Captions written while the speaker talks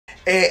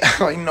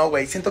Ay, no,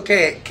 güey. Siento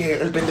que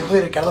el pendejo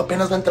de Ricardo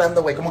apenas va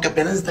entrando, güey. Como que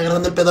apenas está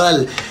agarrando el pedo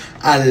al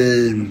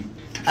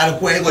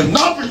juego. Y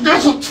no,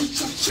 pendejo.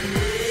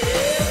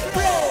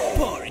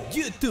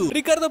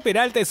 Ricardo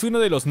Peralta es uno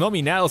de los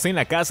nominados en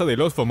la Casa de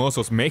los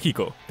Famosos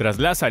México. Tras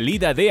la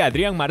salida de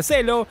Adrián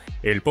Marcelo,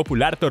 el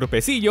popular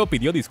torpecillo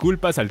pidió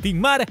disculpas al Team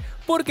Mar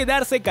por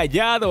quedarse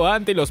callado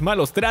ante los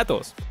malos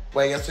tratos.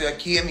 Güey, ya estoy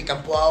aquí en mi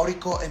campo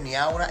áurico, en mi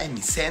aura, en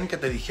mi zen, que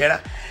te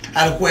dijera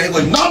al juego.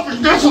 Y no,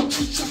 pendejo.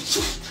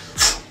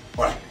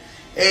 Bueno,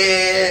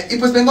 y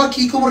pues vengo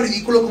aquí como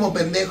ridículo, como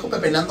pendejo,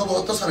 pepenando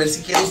votos, a ver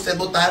si quiere usted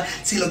votar,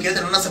 si lo quiere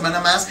tener una semana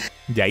más.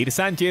 Jair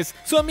Sánchez,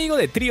 su amigo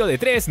de trío de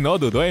tres, no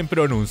dudó en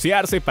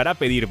pronunciarse para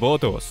pedir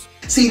votos.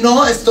 Si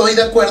no, estoy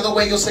de acuerdo,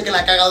 güey, yo sé que la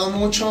ha cagado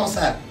mucho, o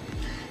sea,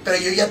 pero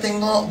yo ya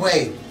tengo,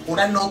 güey,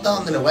 una nota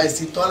donde le voy a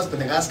decir todas las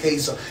pendejadas que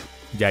hizo.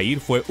 Jair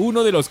fue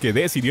uno de los que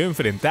decidió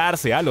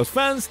enfrentarse a los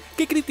fans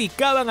que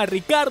criticaban a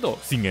Ricardo.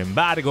 Sin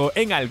embargo,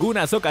 en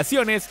algunas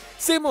ocasiones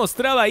se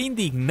mostraba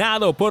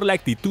indignado por la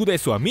actitud de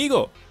su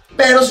amigo.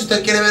 Pero si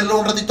usted quiere verlo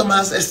un ratito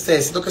más,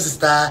 siento que se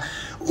está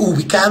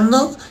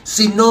ubicando.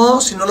 Si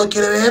no lo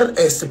quiere ver,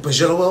 pues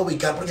yo lo voy a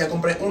ubicar porque ya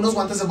compré unos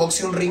guantes de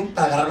box y un ring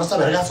para agarrarnos a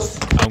vergazos.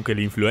 Aunque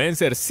el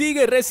influencer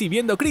sigue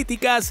recibiendo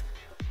críticas,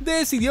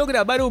 decidió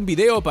grabar un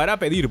video para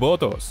pedir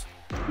votos.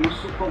 No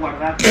supo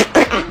guardar mi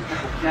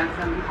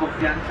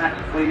confianza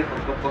y fue y le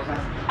contó cosas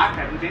a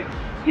Caribe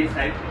y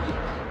esa es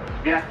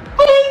gracias.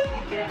 ¡Ay,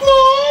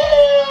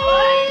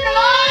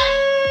 no!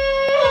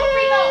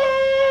 ¡Estúpido!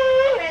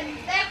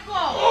 ¡Pendejo!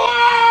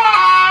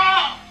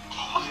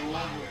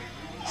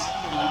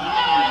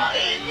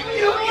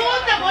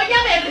 ¡Te voy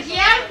a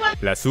verguear!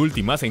 Las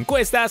últimas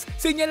encuestas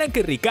señalan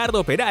que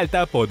Ricardo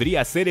Peralta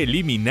podría ser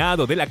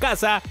eliminado de la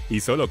casa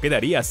y solo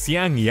quedaría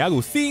Cian y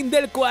Agustín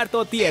del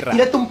cuarto tierra.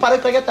 Tírate un paro y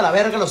cállate a la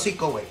verga el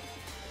hocico, güey.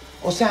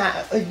 O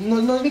sea,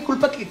 no es mi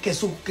culpa que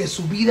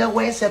su vida,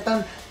 güey, sea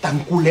tan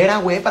culera,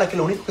 güey, para que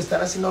lo único que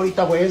están haciendo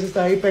ahorita, güey, es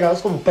estar ahí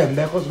pegados como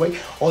pendejos, güey,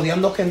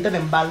 odiando gente en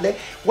embalde.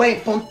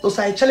 Güey, o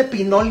sea, échale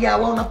pinol y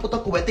agua a una puta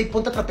cubeta y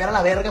ponte a trapear a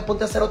la verga,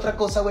 ponte a hacer otra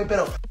cosa, güey,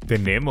 pero...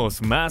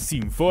 Tenemos más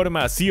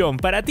información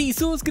para ti,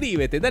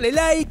 suscríbete, dale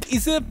like y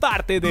sé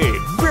parte de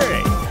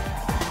Break.